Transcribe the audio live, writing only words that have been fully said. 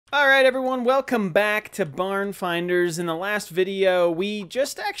Alright everyone, welcome back to Barn Finders. In the last video, we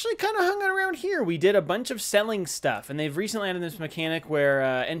just actually kind of hung out around here. We did a bunch of selling stuff, and they've recently added this mechanic where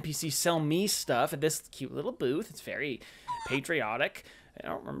NPCs sell me stuff at this cute little booth. It's very patriotic. I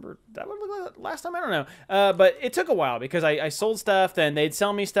don't remember that one last time, I don't know. But it took a while because I sold stuff, then they'd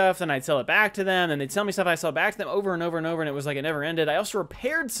sell me stuff, then I'd sell it back to them, then they'd sell me stuff, I'd sell it back to them over and over and over, and it was like it never ended. I also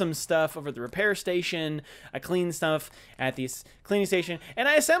repaired some stuff over at the repair station. I cleaned stuff at the cleaning station, and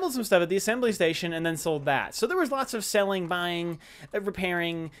I assembled some stuff at the assembly station and then sold that. So there was lots of selling, buying,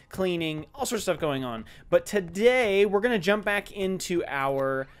 repairing, cleaning, all sorts of stuff going on. But today, we're going to jump back into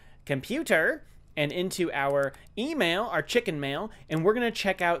our computer and into our email, our chicken mail, and we're going to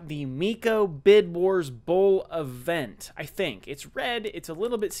check out the Miko Bid Wars Bowl event. I think. It's red, it's a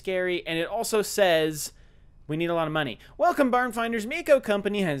little bit scary, and it also says we need a lot of money. Welcome, Barn Finders. Miko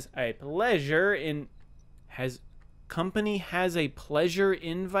Company has a pleasure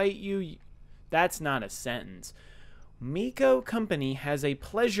invite you. That's not a sentence. Miko Company has a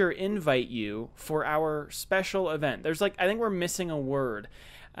pleasure invite you for our special event. There's like, I think we're missing a word.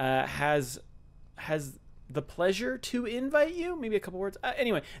 Has the pleasure to invite you? Maybe a couple words.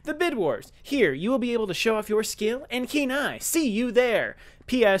 Anyway, the Bid Wars. Here, you will be able to show off your skill and keen eye. See you there.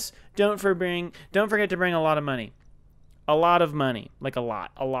 P.S. Don't forget to bring a lot of money. A lot of money. Like a lot.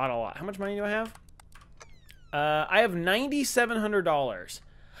 How much money do I have? I have $9,700.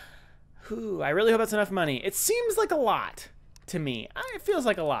 Whew, I really hope that's enough money. It seems like a lot to me. It feels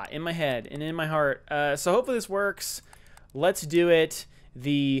like a lot in my head and in my heart. So hopefully this works. Let's do it.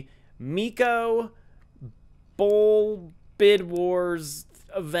 The Miko Bowl Bid Wars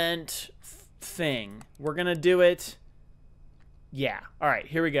event thing. We're gonna do it. Yeah. All right,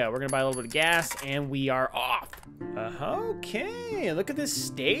 here we go. We're gonna buy a little bit of gas and we are off. Okay, look at this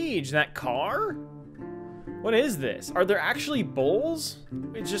stage. That car? What is this? Are there actually bowls?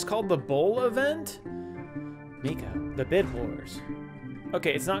 It's just called the bowl event? Miko, the Bid Wars.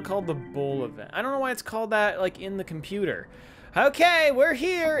 Okay, it's not called the bowl event. I don't know why it's called that like in the computer. Okay, we're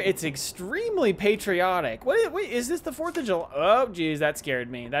here. It's extremely patriotic. Wait, is this the 4th of July? Oh, geez, that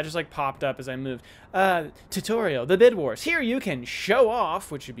scared me. That just like popped up as I moved. Tutorial, the Bid Wars. Here you can show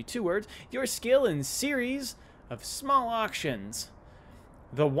off, which should be 2 words, your skill in series of small auctions.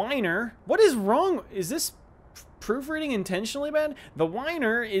 The whiner. What is wrong? Is this proofreading intentionally bad? The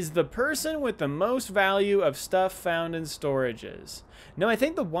whiner is the person with the most value of stuff found in storages. No, I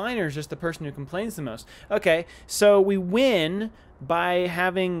think the whiner is just the person who complains the most. Okay, so we win by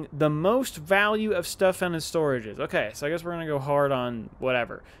having the most value of stuff found in storages. Okay, so I guess we're gonna go hard on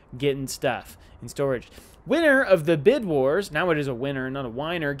whatever, getting stuff in storage. Winner of the Bid Wars, now it is a winner, not a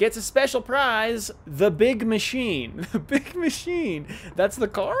whiner, gets a special prize, the Big Machine. The Big Machine. That's the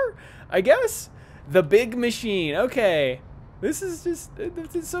car, I guess? The Big Machine. Okay. This is just,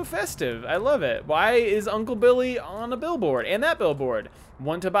 it's so festive. I love it. Why is Uncle Billy on a billboard? And that billboard.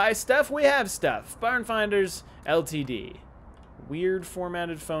 Want to buy stuff? We have stuff. Barn Finders Ltd. Weird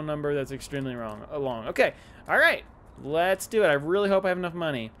formatted phone number that's extremely long. Okay. All right. Let's do it. I really hope I have enough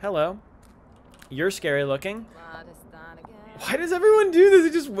money. Hello. You're scary looking. Why does everyone do this?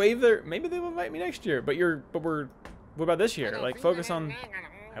 They just wave their... Maybe they will invite me next year. But what about this year? Like, focus on...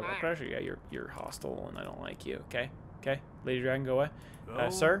 High blood pressure? Yeah, you're hostile and I don't like you. Okay? Okay? Lady Dragon, go away.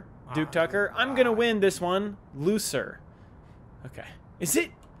 Sir? Duke Tucker? I'm gonna win this one. Looser. Okay. Is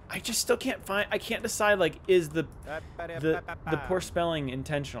it? I just still can't find... I can't decide, like, is the poor spelling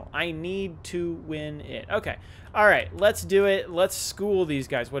intentional? I need to win it. Okay. Alright, let's do it. Let's school these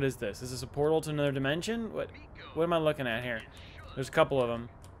guys. What is this? Is this a portal to another dimension? What am I looking at here? There's a couple of them.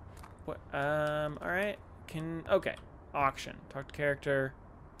 What? Alright. Okay. Auction. Talk to character.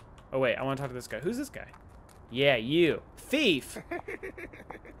 Oh, wait, I want to talk to this guy. Who's this guy? Yeah, you. Thief!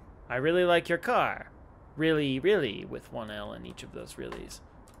 I really like your car. Really, really, with 1 L in each of those reallys.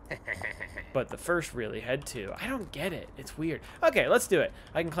 But the first really had 2. I don't get it. It's weird. Okay, let's do it.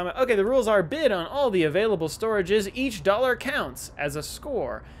 I can climb up. Okay, the rules are bid on all the available storages. Each dollar counts as a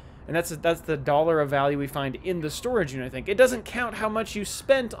score. And that's the dollar of value we find in the storage unit, I think. It doesn't count how much you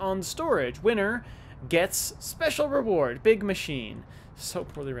spent on storage. Winner gets special reward. Big Machine. So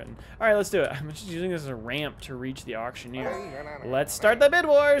poorly written. All right, let's do it. I'm just using this as a ramp to reach the auctioneer. Let's start the Bid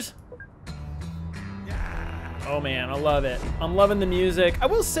Wars. Oh man, I love it. I'm loving the music. I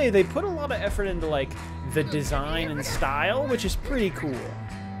will say they put a lot of effort into like the design and style, which is pretty cool.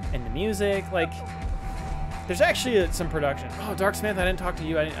 And the music, like, there's actually some production. Oh, Dark Smith, I didn't talk to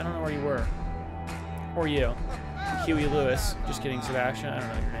you. I don't know where you were. Or you. Huey Lewis. Just kidding, Sebastian. I don't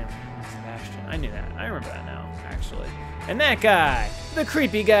know your name. Sebastian. I knew that. I remember that now, actually. And that guy, the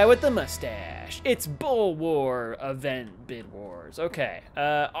creepy guy with the mustache. cash. It's Bull War event bid wars. Okay.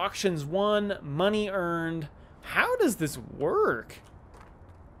 Auctions won, money earned. How does this work?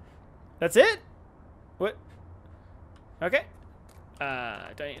 That's it? What? Okay. Do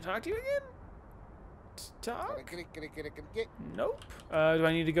I need to talk to you again? Talk? Nope. Do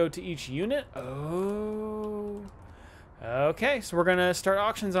I need to go to each unit? Oh. Okay, so we're gonna start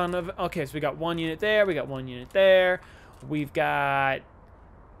auctions on the. Okay, so we got 1 unit there. We got 1 unit there. We've got.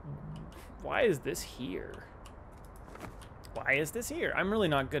 Why is this here? Why is this here? I'm really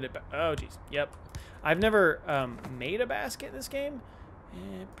not good at. Oh, geez. Yep. I've never made a basket in this game.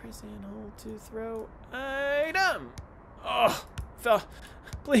 And press and hold to throw item. Oh, fell.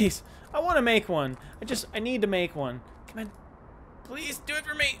 Please, I want to make one. I need to make one. Come on, please do it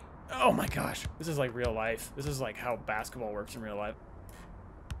for me. Oh my gosh, this is like real life. This is like how basketball works in real life.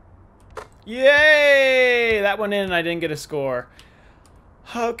 Yay! That went in and I didn't get a score.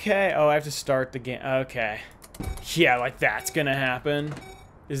 Okay. Oh, I have to start the game. Okay. Yeah, like that's gonna happen.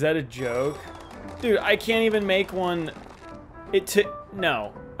 Is that a joke? Dude, I can't even make one.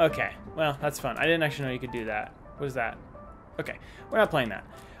 No. Okay. Well, that's fun. I didn't actually know you could do that. What is that? Okay. We're not playing that.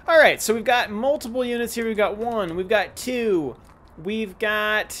 All right. So we've got multiple units here. We've got 1. We've got 2. We've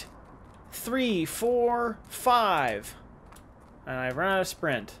got 3, 4, 5. And I've run out of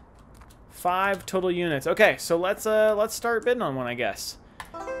sprint. 5 total units. Okay. So let's start bidding on one, I guess.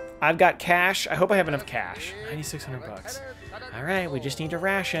 I've got cash. I hope I have enough cash. 9,600 bucks. All right, we just need to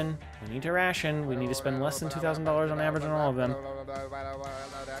ration. We need to ration. We need to spend less than $2,000 on average on all of them.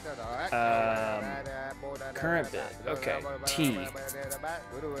 Current bid. Okay, T.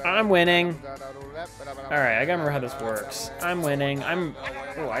 I'm winning. All right, I gotta remember how this works. I'm winning.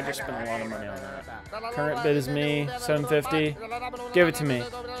 Oh, I just spent a lot of money on that. Current bid is me. 750. Give it to me.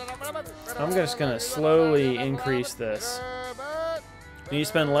 I'm just gonna slowly increase this. You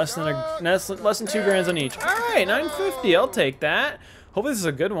spend less than 2 grand on each. All right, 950. I'll take that. Hope this is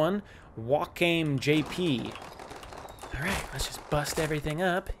a good one. Walk Game JP. All right, let's just bust everything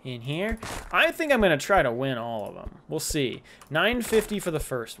up in here. I think I'm gonna try to win all of them. We'll see. 950 for the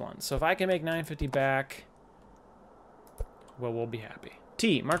first one. So if I can make 950 back, well, we'll be happy.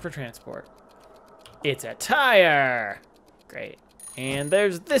 T, mark for transport. It's a tire. Great. And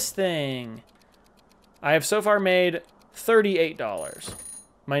there's this thing. I have so far made $38.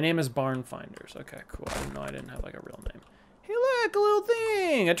 My name is Barn Finders. Okay, cool. I didn't know I didn't have like a real name. Hey, look, a little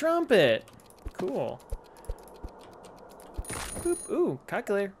thing, a trumpet. Cool. Boop. Ooh,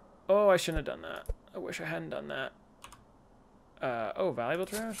 calculator. Oh, I shouldn't have done that. I wish I hadn't done that. Oh, valuable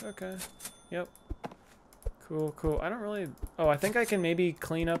trash. Okay. Yep. Cool, cool. I don't really. Oh, I think I can maybe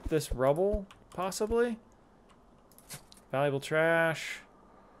clean up this rubble, possibly. Valuable trash.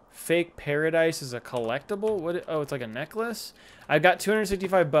 Fake Paradise is a collectible. What? Oh, it's like a necklace. I've got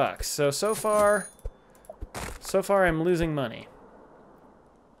 265 bucks. So far I'm losing money.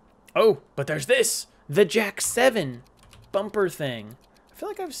 Oh, but there's this, the Jack 7 bumper thing. I feel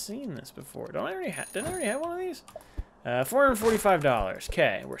like I've seen this before. Didn't I already have one of these? $445.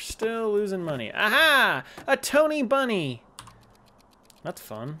 Okay, we're still losing money. Aha! A Tony Bunny. That's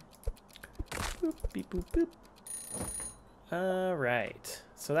fun. Boop, beep, boop, boop. All right.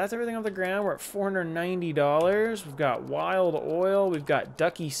 So that's everything off the ground. We're at $490. We've got Wild Oil. We've got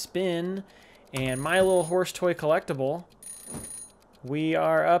Ducky Spin. And My Little Horse Toy Collectible. We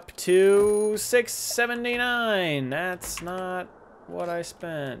are up to $679. That's not what I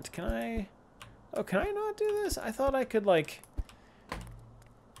spent. Can I... Oh, can I not do this? I thought I could, like...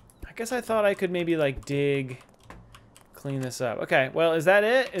 I guess I thought I could maybe, like, dig... Clean this up. Okay, well, is that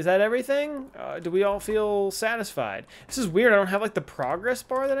it? Is that everything? Do we all feel satisfied? This is weird. I don't have like the progress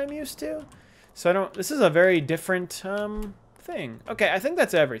bar that I'm used to. So I don't, this is a very different thing. Okay, I think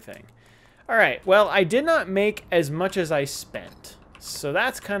that's everything. All right, well, I did not make as much as I spent. So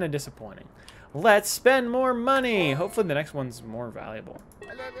that's kind of disappointing. Let's spend more money. Hopefully the next one's more valuable.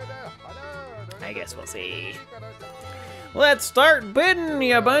 I guess we'll see. Let's start bidding,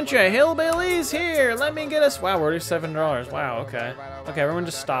 you bunch of hillbillies. Here, let me get us. Wow, we're already $7. Wow, okay. Okay, everyone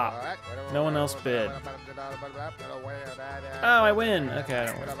just stop. No one else bid. Oh, I win. Okay, I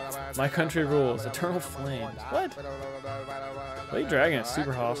don't win. My country rules. Eternal flames. What? Lady Dragon is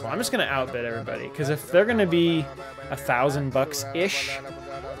super hostile. I'm just going to outbid everybody. Because if they're going to be $1,000-ish.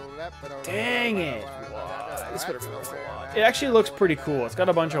 Dang it. Wow, this better be worth a lot. It actually looks pretty cool. It's got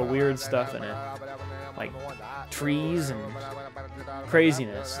a bunch of weird stuff in it. Like trees and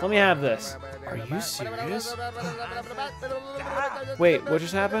craziness. Let me have this. Are you serious? Wait, what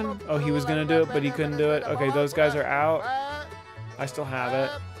just happened? Oh, he was gonna do it, but he couldn't do it. Okay, those guys are out. I still have it.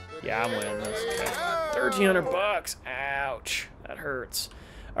 Yeah, I'm winning this. Okay. 1,300 bucks. Ouch. That hurts.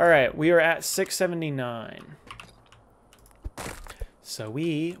 All right, we are at 679. So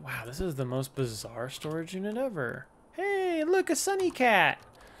wow, this is the most bizarre storage unit ever. Hey, look, a Sunny Cat.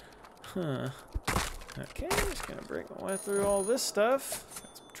 Huh. Okay, just gonna break my way through all this stuff.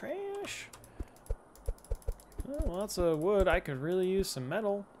 Got some trash. Oh, lots of wood. I could really use some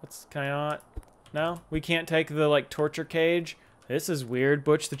metal. Can I not? No? We can't take the, like, torture cage? This is weird.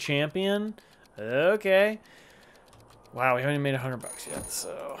 Butch the Champion? Okay. Wow, we haven't even made $100 yet,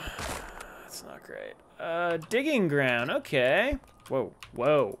 so that's not great. Digging ground. Okay. Whoa,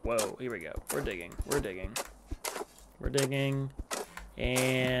 whoa, whoa. Here we go. We're digging. We're digging. We're digging.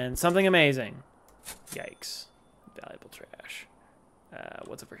 And something amazing. Yikes. Valuable trash.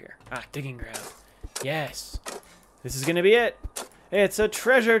 What's over here? Ah, digging ground. Yes. This is gonna be it. It's a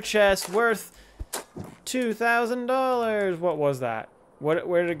treasure chest worth $2,000. What was that?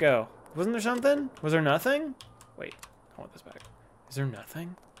 Where did it go? Wasn't there something? Was there nothing? Wait, I want this back. Is there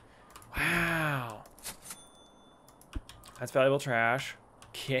nothing? Wow. That's valuable trash.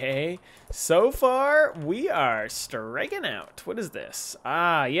 Okay. So far, we are striking out. What is this?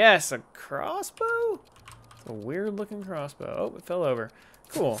 Ah, yes, a crossbow? A weird looking crossbow. Oh, it fell over.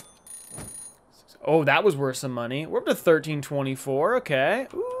 Cool. Oh, that was worth some money. We're up to 1324. Okay.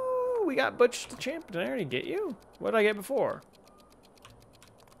 Ooh, we got Butch the Champion. Did I already get you? What did I get before?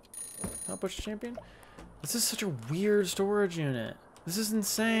 Not Butch the Champion? This is such a weird storage unit. This is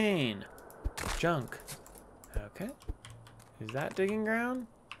insane. Junk. Okay. Is that digging ground?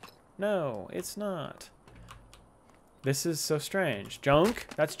 No, it's not. This is so strange. Junk?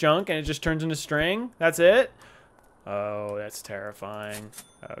 That's junk and it just turns into string? That's it? Oh, that's terrifying.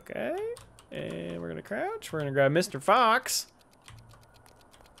 Okay. And we're gonna crouch. We're gonna grab Mr. Fox.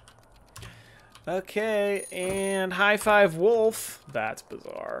 Okay, and high five wolf. That's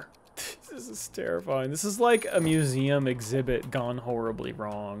bizarre. This is terrifying. This is like a museum exhibit gone horribly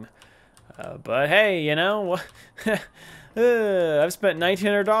wrong. But hey, you know, I've spent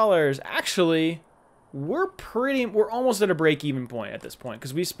 $1,900. Actually, we're almost at a break-even point at this point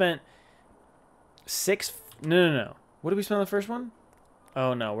because we spent no. What did we spend on the first one?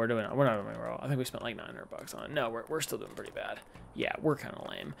 Oh no, we're not doing well. I think we spent like $900 on it. No, we're still doing pretty bad. Yeah, we're kind of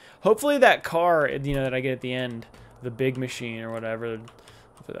lame. Hopefully that car, you know, that I get at the end, the big machine or whatever,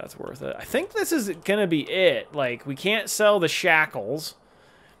 hopefully that's worth it. I think this is gonna be it. Like, we can't sell the shackles,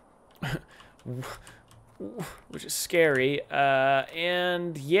 which is scary.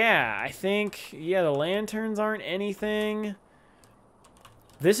 And yeah, I think, yeah, the lanterns aren't anything.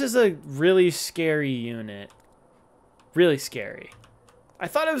 This is a really scary unit. Really scary. I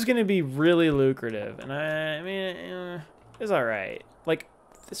thought it was going to be really lucrative, and I mean, it's all right. Like,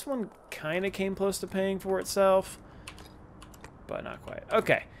 this one kind of came close to paying for itself, but not quite.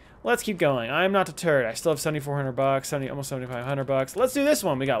 Okay, let's keep going. I'm not deterred. I still have $7,400, almost $7,500. Let's do this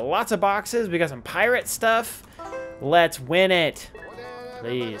one. We got lots of boxes. We got some pirate stuff. Let's win it.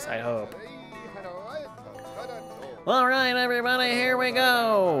 Please, I hope. All right, everybody, here we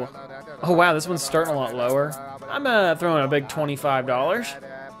go. Oh, wow, this one's starting a lot lower. I'm throwing a big $25.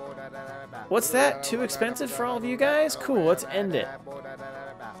 What's that? Too expensive for all of you guys? Cool, let's end it.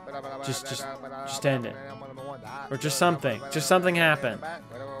 Just end it. Or just something. Just something happen.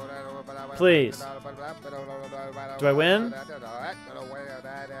 Please. Do I win?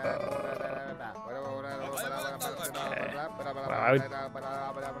 Okay. Wow,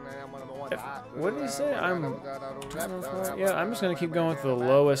 what did he say? Yeah, I'm just gonna keep going with the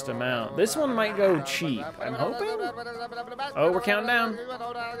lowest amount. This one might go cheap. I'm hoping. Oh, we're counting down.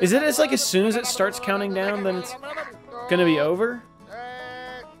 Is it? It's like as soon as it starts counting down, then it's gonna be over.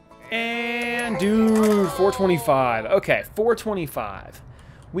 And dude, 425. Okay, 425.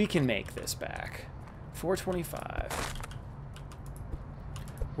 We can make this back. 425.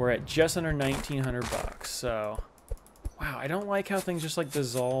 We're at just under $1,900. So. Wow, I don't like how things just like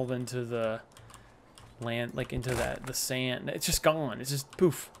dissolve into the land, like into the sand. It's just gone. It's just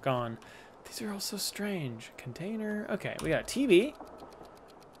poof, gone. These are all so strange. Container. Okay, we got a TV.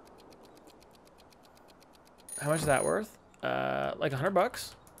 How much is that worth? Like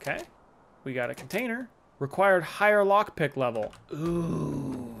 $100. Okay. We got a container. Required higher lockpick level.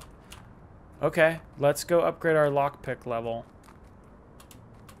 Ooh. Okay, let's go upgrade our lockpick level.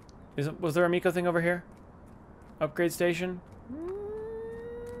 Was there a Miko thing over here? Upgrade station?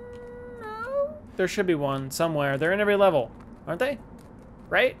 No. There should be one somewhere. They're in every level, aren't they?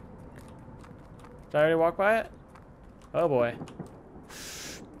 Right? Did I already walk by it? Oh boy.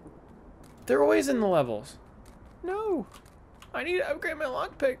 They're always in the levels. No. I need to upgrade my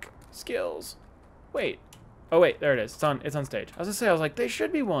lockpick skills. Wait. Oh wait, there it is. It's on stage. I was gonna say, I was like, they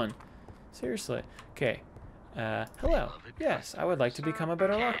should be one. Seriously. Okay. Hello. Yes, I would like to become a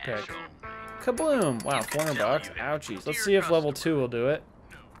better lockpick. Kabloom! Wow, 400 bucks. Ouchies. Let's see if level 2 will do it.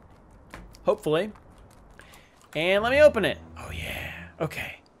 Hopefully. And let me open it. Oh yeah.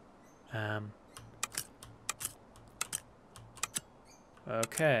 Okay.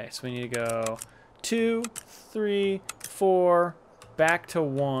 Okay, so we need to go 2, 3, 4, back to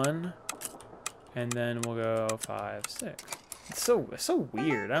 1, and then we'll go 5, 6. It's so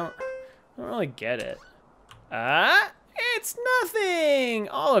weird. I don't really get it. It's nothing.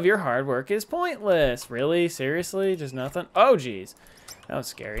 All of your hard work is pointless. Really? Seriously? Just nothing? Oh, geez. That was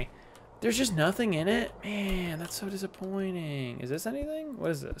scary. There's just nothing in it? Man, that's so disappointing. Is this anything?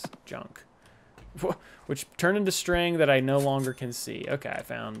 What is this? Junk. Which turned into string that I no longer can see. Okay, I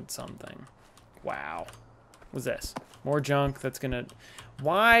found something. Wow. What's this? More junk that's gonna...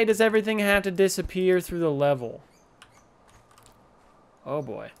 Why does everything have to disappear through the level? Oh,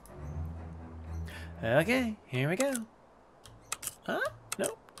 boy. Okay, here we go. Huh?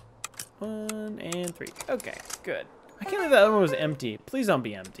 Nope. 1 and 3. Okay, good. I can't believe that other one was empty. Please don't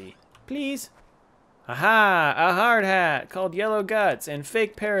be empty. Please. Aha! A hard hat called Yellow Guts and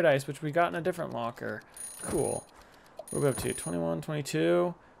Fake Paradise, which we got in a different locker. Cool. What are we up to? 21,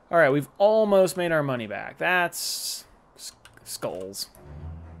 22. All right, we've almost made our money back. That's skulls.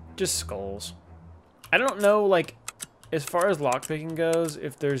 Just skulls. I don't know, like, as far as lockpicking goes,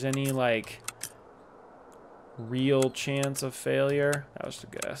 if there's any, like, real chance of failure. That was a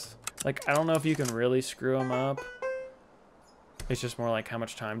guess. Like, I don't know if you can really screw them up. It's just more like, how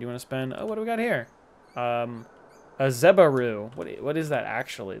much time do you want to spend? Oh, what do we got here? A Zebaru. What is that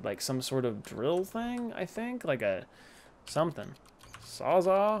actually? Like some sort of drill thing, I think? Like a something.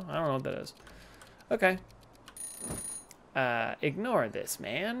 Sawzall? I don't know what that is. Okay. Ignore this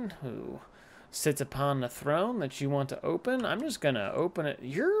man who sits upon the throne that you want to open. I'm just gonna open it.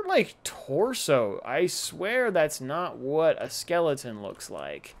 You're like torso. I swear that's not what a skeleton looks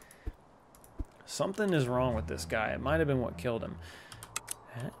like. Something is wrong with this guy. It might have been what killed him.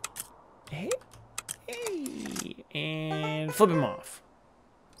 Hey. And flip him off.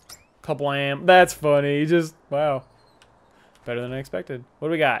 Kablam. That's funny. Just, wow. Better than I expected. What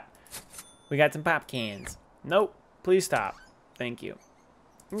do we got? We got some pop cans. Nope. Please stop. Thank you.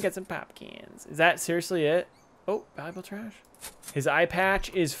 We got some pop cans. Is that seriously it? Oh, valuable trash. His eye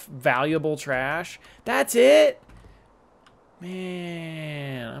patch is valuable trash. That's it?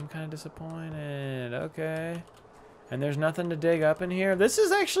 Man, I'm kind of disappointed. Okay. And there's nothing to dig up in here. This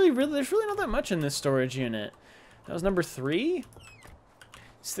is actually really, there's really not that much in this storage unit. That was number 3.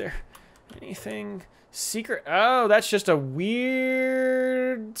 Is there anything secret? Oh, that's just a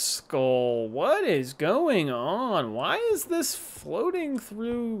weird skull. What is going on? Why is this floating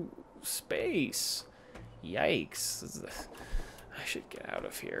through space? Yikes. I should get out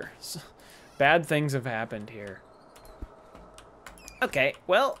of here. Bad things have happened here. Okay,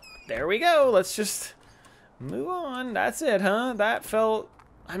 well, there we go. Let's just move on. That's it, huh? That felt...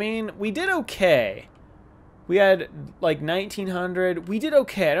 I mean, we did okay. We had, like, 1,900. We did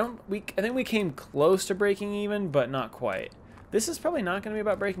okay. I think we came close to breaking even, but not quite. This is probably not going to be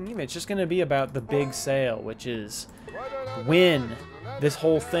about breaking even. It's just going to be about the big sale, which is win this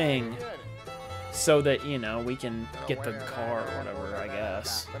whole thing so that, you know, we can get the car or whatever, I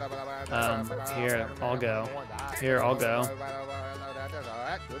guess. Here, I'll go. Here, I'll go.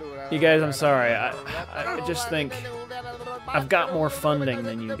 You guys, I'm sorry. I just think I've got more funding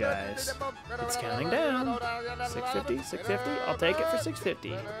than you guys. It's counting down. 650, 650. I'll take it for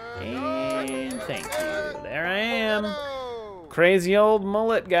 650. And thank you. There I am. Crazy old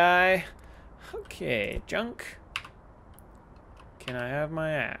mullet guy. Okay, junk. Can I have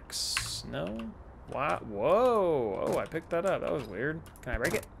my axe? No? What? Whoa. Oh, I picked that up. That was weird. Can I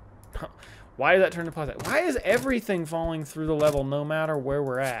break it? Why did that turn to plastic? Why is everything falling through the level no matter where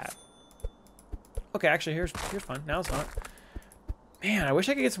we're at? Okay, actually, here's fun. Now it's not. Man, I wish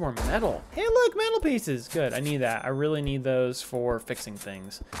I could get some more metal. Hey, look, metal pieces. Good, I need that. I really need those for fixing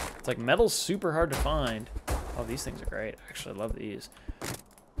things. It's like metal's super hard to find. Oh, these things are great. Actually, I love these.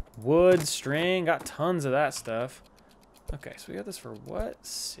 Wood, string, got tons of that stuff. Okay, so we got this for what?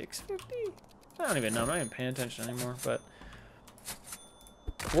 650? I don't even know. I'm not even paying attention anymore, but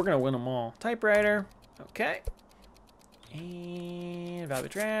we're gonna win them all. Typewriter. Okay. And valuable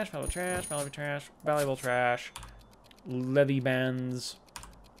trash, valuable trash, valuable trash, valuable trash. Levy bands.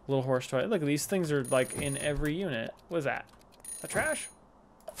 Little horse toy. Look, these things are like in every unit. What is that? A trash?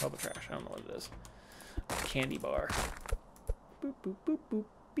 Valuable trash. I don't know what it is. Candy bar. Boop, boop, boop, boop,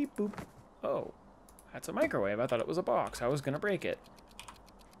 beep, boop. Oh, that's a microwave. I thought it was a box. I was gonna break it.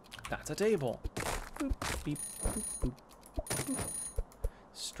 That's a table. Boop, beep, boop, boop, boop.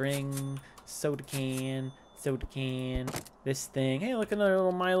 String, soda can, Soda can. This thing. Hey, look, another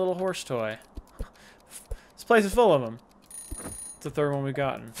little My Little Horse toy. This place is full of them. It's the third one we've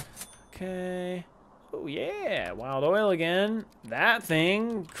gotten. Okay. Oh, yeah. Wild oil again. That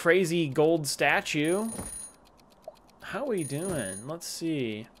thing. Crazy gold statue. How are we doing? Let's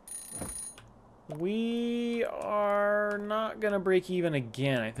see. We are not going to break even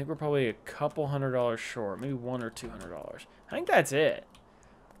again. I think we're probably a couple $100 short. Maybe $100 or $200. I think that's it.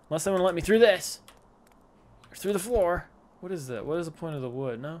 Unless they want to let me through this. Or through the floor. What is that? What is the point of the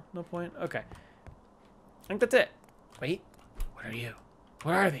wood? No? No point? Okay. I think that's it. Wait. What are you?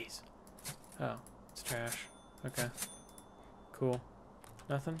 What are these? Oh. It's trash. Okay. Cool.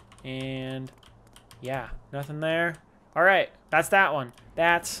 Nothing. And yeah. Nothing there. Alright. That's that one.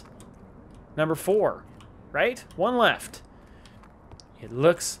 That's number 4. Right? One left. It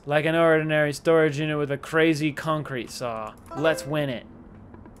looks like an ordinary storage unit with a crazy concrete saw. Let's win it.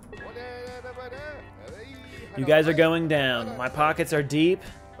 You guys are going down. My pockets are deep,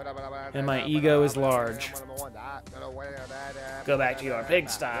 and my ego is large. Go back to your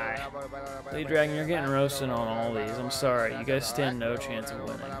pigsty. Lady Dragon, you're getting roasted on all these. I'm sorry. You guys stand no chance of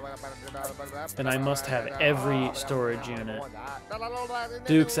winning. And I must have every storage unit.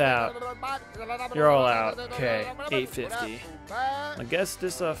 Duke's out. You're all out. Okay, 850. I guess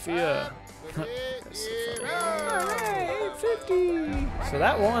this Sophia. Alright, 850. So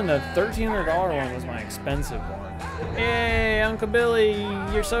that one, the $1,300 one, was my expensive one. Hey, Uncle Billy,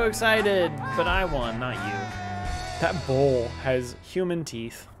 you're so excited, but I won, not you. That bowl has human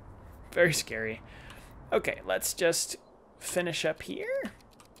teeth. Very scary. Okay, let's just finish up here.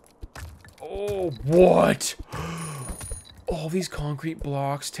 Oh, what? All these concrete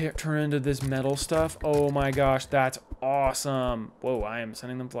blocks turn into this metal stuff. Oh my gosh, that's awesome. Whoa, I am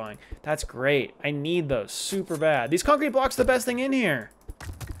sending them flying. That's great. I need those super bad. These concrete blocks are the best thing in here.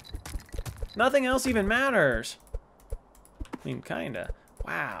 Nothing else even matters. I mean, kinda.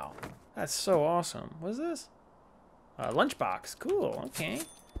 Wow, that's so awesome. What is this? Lunchbox. Cool. Okay.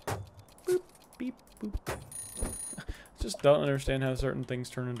 Boop, beep, boop. Just don't understand how certain things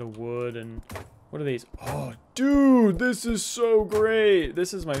turn into wood and... What are these? Oh, dude, this is so great.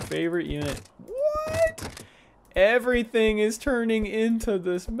 This is my favorite unit. What? Everything is turning into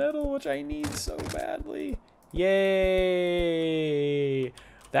this metal, which I need so badly. Yay.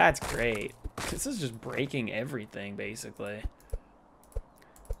 That's great. This is just breaking everything, basically.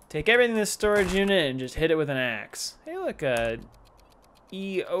 Take everything in this storage unit and just hit it with an axe. Hey, look, a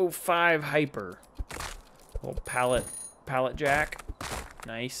E05 Hyper. Little pallet jack.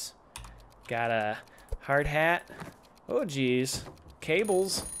 Nice. Got a hard hat. Oh, geez.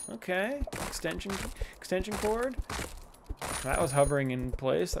 Cables. Okay. Extension cord. That was hovering in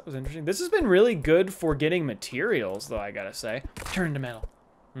place. That was interesting. This has been really good for getting materials, though, I gotta say. Turn into metal.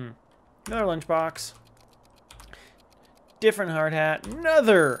 Another lunchbox. Different hard hat.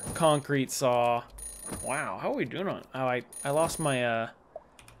 Another concrete saw. Wow, how are we doing on? Oh, I lost my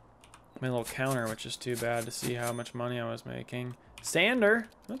my little counter, which is too bad to see how much money I was making. Sander.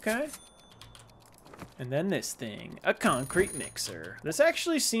 Okay. And then this thing, a concrete mixer. This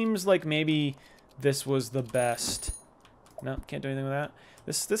actually seems like maybe this was the best. No, can't do anything with that.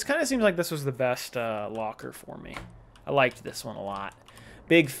 This kind of seems like this was the best locker for me. I liked this one a lot.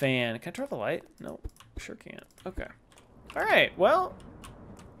 Big fan. Can I turn off the light? Nope, sure can't. Okay. All right, well,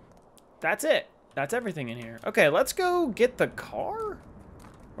 that's it. That's everything in here. Okay, let's go get the car.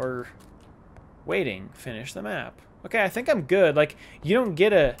 Or waiting, finish the map. Okay, I think I'm good. Like, you don't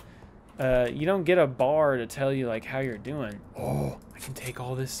get a bar to tell you like how you're doing. Oh, I can take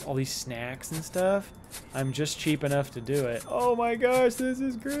all these snacks and stuff. I'm just cheap enough to do it. Oh my gosh, this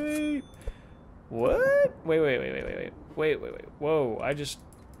is great. What? Wait. Whoa, I just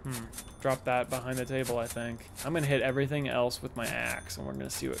dropped that behind the table, I think. I'm gonna hit everything else with my axe and we're gonna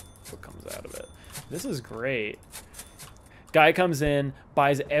see what comes out of it. This is great. Guy comes in,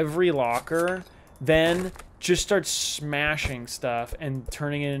 buys every locker, then just starts smashing stuff and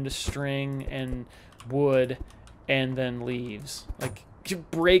turning it into string and wood, and then leaves. Like,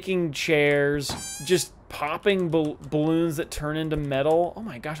 breaking chairs, just popping balloons that turn into metal. Oh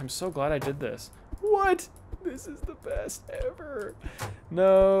my gosh, I'm so glad I did this. What? This is the best ever.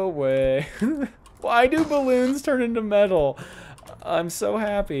 No way. Why do balloons turn into metal? I'm so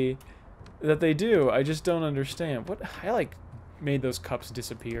happy that they do. I just don't understand. What? I like made those cups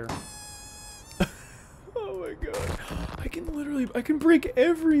disappear. Oh my god. I can break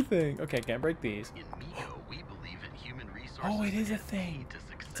everything. Okay, can't break these. Oh, it is a thing.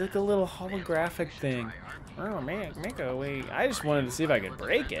 It's like a little holographic thing. Oh man, Miko, I just wanted to see if I could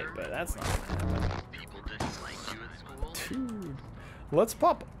break it, but that's not gonna happen. Dude, Let's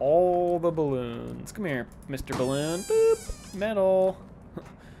pop all the balloons. Come here, Mr. Balloon. Boop. Metal.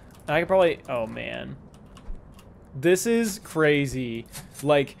 I could probably... Oh, man. This is crazy.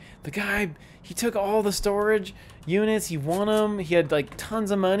 Like, the guy, he took all the storage units. He won them. He had, like, tons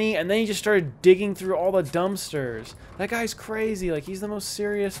of money. And then he just started digging through all the dumpsters. That guy's crazy. Like, he's the most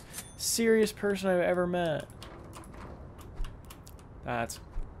serious person I've ever met. That's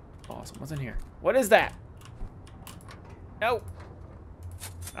awesome. What's in here? What is that? No.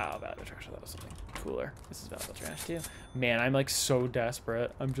 Oh, valuable trash. That was something cooler. This is valuable trash too. Man, I'm like so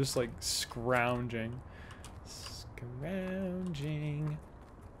desperate. I'm just like scrounging. Scrounging.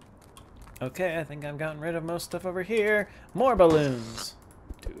 Okay, I think I've gotten rid of most stuff over here. More balloons.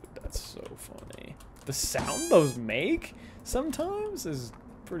 Dude, that's so funny. The sound those make sometimes is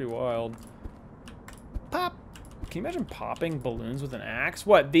pretty wild. Pop. Can you imagine popping balloons with an axe?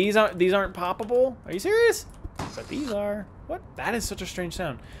 What? These aren't poppable? Are you serious? But these are. What? That is such a strange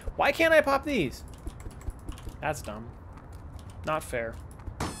sound. Why can't I pop these? That's dumb. Not fair.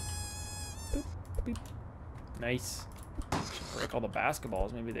 Boop, beep. Nice. Should break all the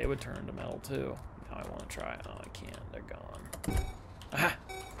basketballs. Maybe they would turn into metal too. Now I want to try. Oh, I can't. They're gone. Aha!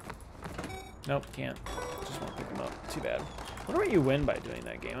 Nope, can't. Just want to pick them up. Too bad. I wonder what you win by doing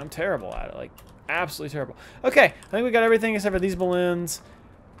that game. I'm terrible at it. Like, absolutely terrible. Okay, I think we got everything except for these balloons.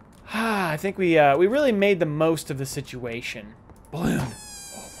 I think we really made the most of the situation. Balloon.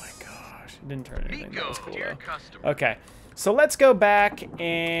 Oh my gosh. It didn't turn anything. That was cool though. Okay, so let's go back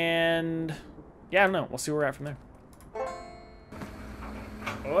and... Yeah, I don't know. We'll see where we're at from there.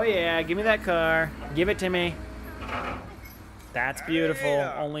 Oh yeah, give me that car. Give it to me. That's beautiful.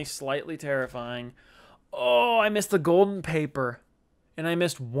 Only slightly terrifying. Oh, I missed the golden paper. And I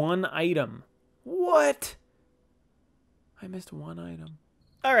missed one item. What? I missed one item.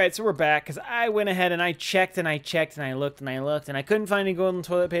 All right, so we're back because I went ahead and I checked and I checked and I looked and I looked and I couldn't find any golden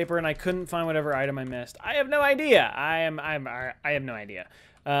toilet paper and I couldn't find whatever item I missed. I have no idea. I have no idea.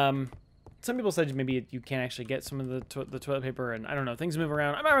 Some people said maybe you can't actually get some of the toilet paper, and I don't know, things move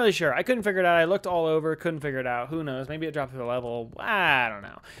around. I'm not really sure. I couldn't figure it out. I looked all over, couldn't figure it out. Who knows? Maybe it dropped through the level. I don't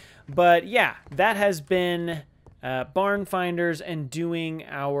know. But yeah, that has been Barn Finders and doing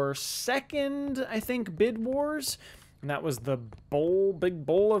our second, I think, Bid Wars. And that was the big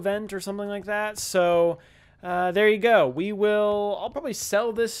bowl event or something like that. So there you go. I'll probably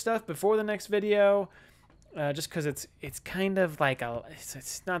sell this stuff before the next video. Just because it's kind of like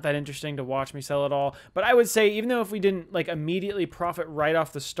it's not that interesting to watch me sell it all. But I would say, even though if we didn't like immediately profit right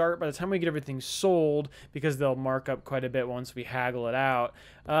off the start, by the time we get everything sold, because they'll mark up quite a bit once we haggle it out,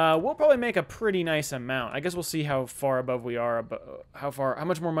 we'll probably make a pretty nice amount. I guess we'll see how far above we are, how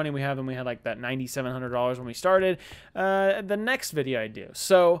much more money we have than we had, like that $9,700 when we started. The next video I do.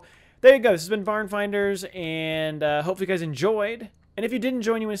 So there you go. This has been Barn Finders, and hopefully you guys enjoyed. And if you did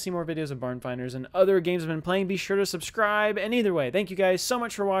enjoy and you want to see more videos of Barn Finders and other games I've been playing, be sure to subscribe. And either way, thank you guys so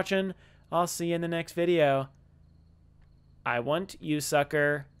much for watching. I'll see you in the next video. I want you,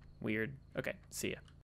 sucker. Weird. Okay, see ya.